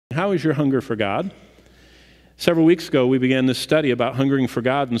How is your hunger for God? Several weeks ago, we began this study about hungering for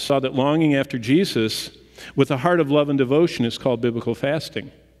God and saw that longing after Jesus with a heart of love and devotion is called biblical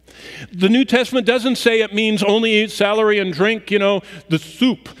fasting. The New Testament doesn't say it means only eat celery and drink, the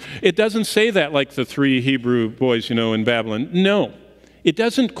soup. It doesn't say that like the 3 Hebrew boys, in Babylon. No. It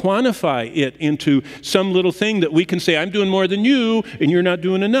doesn't quantify it into some little thing that we can say, I'm doing more than you, and you're not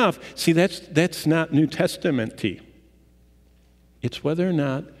doing enough. See, that's not New Testament-y. It's whether or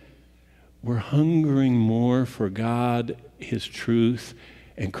not we're hungering more for God, His truth,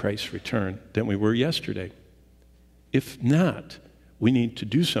 and Christ's return than we were yesterday. If not, we need to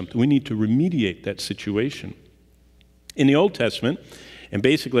do something. We need to remediate that situation. In the Old Testament, and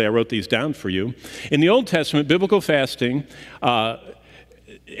basically I wrote these down for you, in the Old Testament, biblical fasting,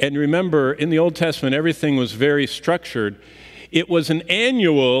 and remember, in the Old Testament, everything was very structured. It was an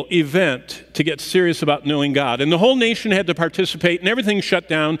annual event to get serious about knowing God. And the whole nation had to participate, and everything shut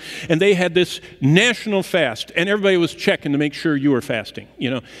down, and they had this national fast, and everybody was checking to make sure you were fasting,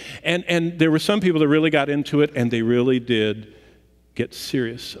 And there were some people that really got into it, and they really did get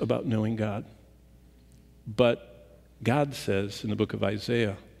serious about knowing God. But God says in the book of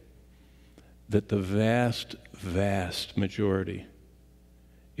Isaiah that the vast, vast majority,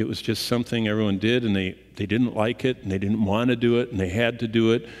 it was just something everyone did, and they didn't like it, and they didn't want to do it, and they had to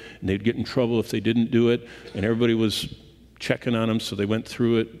do it, and they'd get in trouble if they didn't do it, and everybody was checking on them, so they went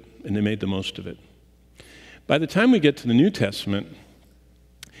through it, and they made the most of it. By the time we get to the New Testament,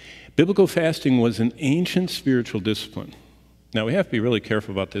 biblical fasting was an ancient spiritual discipline. Now, we have to be really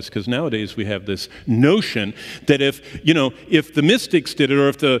careful about this because nowadays we have this notion that if the mystics did it, or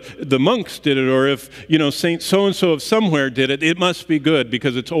if the monks did it, or if, Saint so-and-so of somewhere did it, it must be good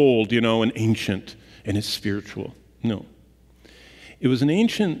because it's old, and ancient, and it's spiritual. No. It was an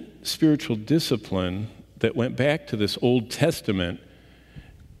ancient spiritual discipline that went back to this Old Testament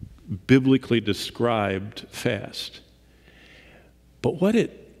biblically described fast. But what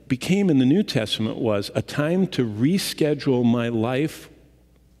it became in the New Testament was a time to reschedule my life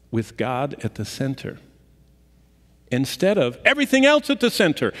with God at the center instead of everything else at the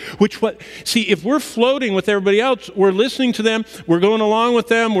center. See, if we're floating with everybody else, we're listening to them, we're going along with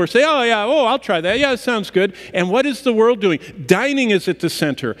them, we're saying, I'll try that, yeah, it sounds good. And what is the world doing? Dining is at the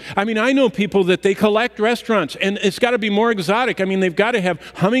center. I know people that they collect restaurants, and it's got to be more exotic. They've got to have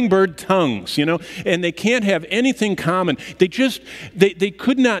hummingbird tongues, and they can't have anything common. They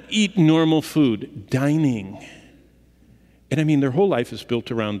could not eat normal food. Dining. And their whole life is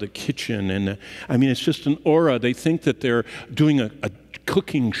built around the kitchen, and it's just an aura. They think that they're doing a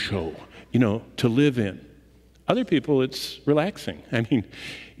cooking show, to live in. Other people, it's relaxing. A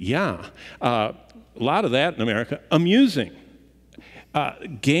lot of that in America, amusing.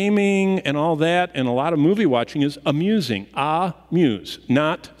 Gaming and all that, and a lot of movie watching is amusing. Amuse,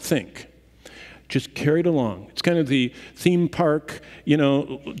 not think. Just carried along. It's kind of the theme park,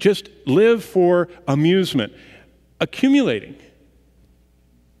 just live for amusement. Accumulating.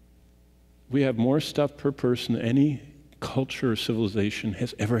 We have more stuff per person than any culture or civilization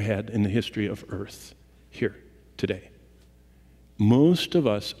has ever had in the history of Earth here today. Most of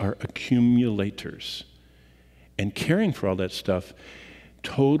us are accumulators. And caring for all that stuff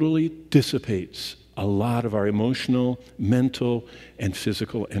totally dissipates a lot of our emotional, mental, and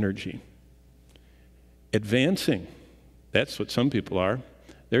physical energy. Advancing. That's what some people are.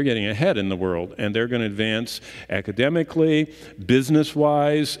 They're getting ahead in the world, and they're going to advance academically,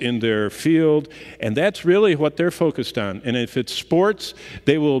 business-wise, in their field, and that's really what they're focused on. And if it's sports,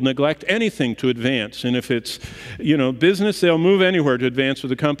 they will neglect anything to advance. And if it's, business, they'll move anywhere to advance with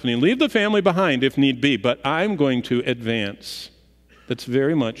the company and leave the family behind if need be. But I'm going to advance. That's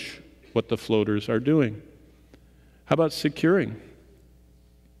very much what the floaters are doing. How about securing?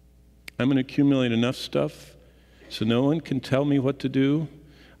 I'm going to accumulate enough stuff so no one can tell me what to do.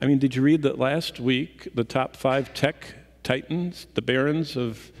 Did you read that last week, the top 5 tech titans, the barons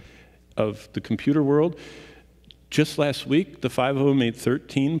of the computer world, just last week, the 5 of them made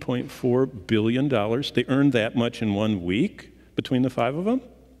 $13.4 billion. They earned that much in 1 week between the 5 of them?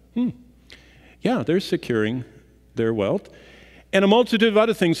 Yeah, they're securing their wealth. And a multitude of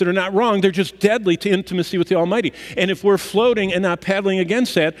other things that are not wrong. They're just deadly to intimacy with the Almighty. And if we're floating and not paddling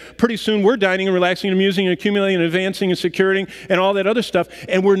against that, pretty soon we're dining and relaxing and amusing and accumulating and advancing and securing and all that other stuff.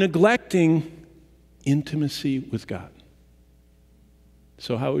 And we're neglecting intimacy with God.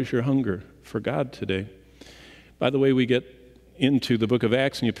 So how is your hunger for God today? By the way, we get into the book of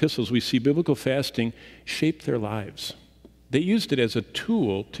Acts and the epistles, we see biblical fasting shape their lives. They used it as a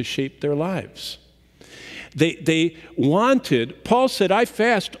tool to shape their lives. They wanted, Paul said, I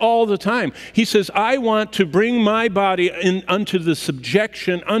fast all the time. He says, I want to bring my body unto the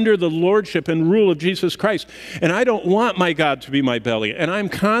subjection, under the lordship and rule of Jesus Christ. And I don't want my God to be my belly. And I'm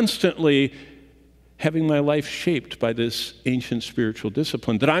constantly having my life shaped by this ancient spiritual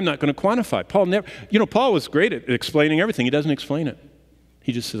discipline that I'm not going to quantify. Paul was great at explaining everything. He doesn't explain it.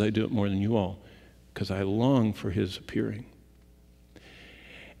 He just says, I do it more than you all because I long for his appearing.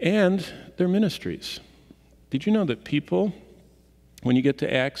 And their ministries. Did you know that people, when you get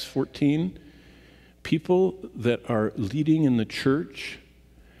to Acts 14, people that are leading in the church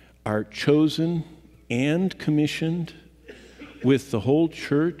are chosen and commissioned with the whole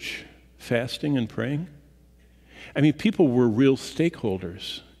church fasting and praying? I mean, people were real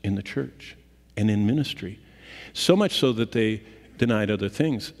stakeholders in the church and in ministry, so much so that they denied other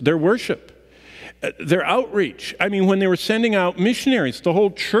things. Their worship, their outreach. I mean, when they were sending out missionaries, the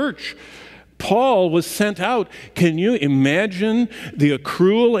whole church, Paul was sent out. Can you imagine the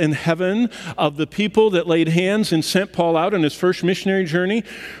accrual in heaven of the people that laid hands and sent Paul out on his first missionary journey,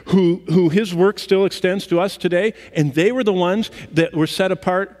 who his work still extends to us today? And they were the ones that were set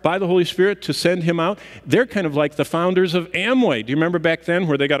apart by the Holy Spirit to send him out. They're kind of like the founders of Amway. Do you remember back then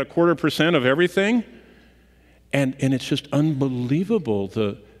where they got 0.25% of everything? And it's just unbelievable,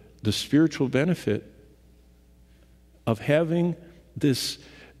 the spiritual benefit of having this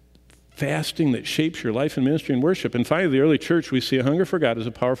fasting that shapes your life and ministry and worship. And finally, the early church, we see a hunger for God as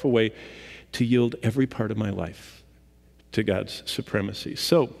a powerful way to yield every part of my life to God's supremacy.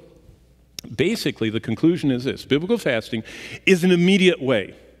 So basically, the conclusion is this: biblical fasting is an immediate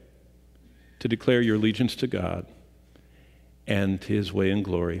way to declare your allegiance to God and his way and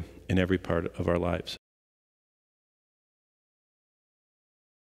glory in every part of our lives.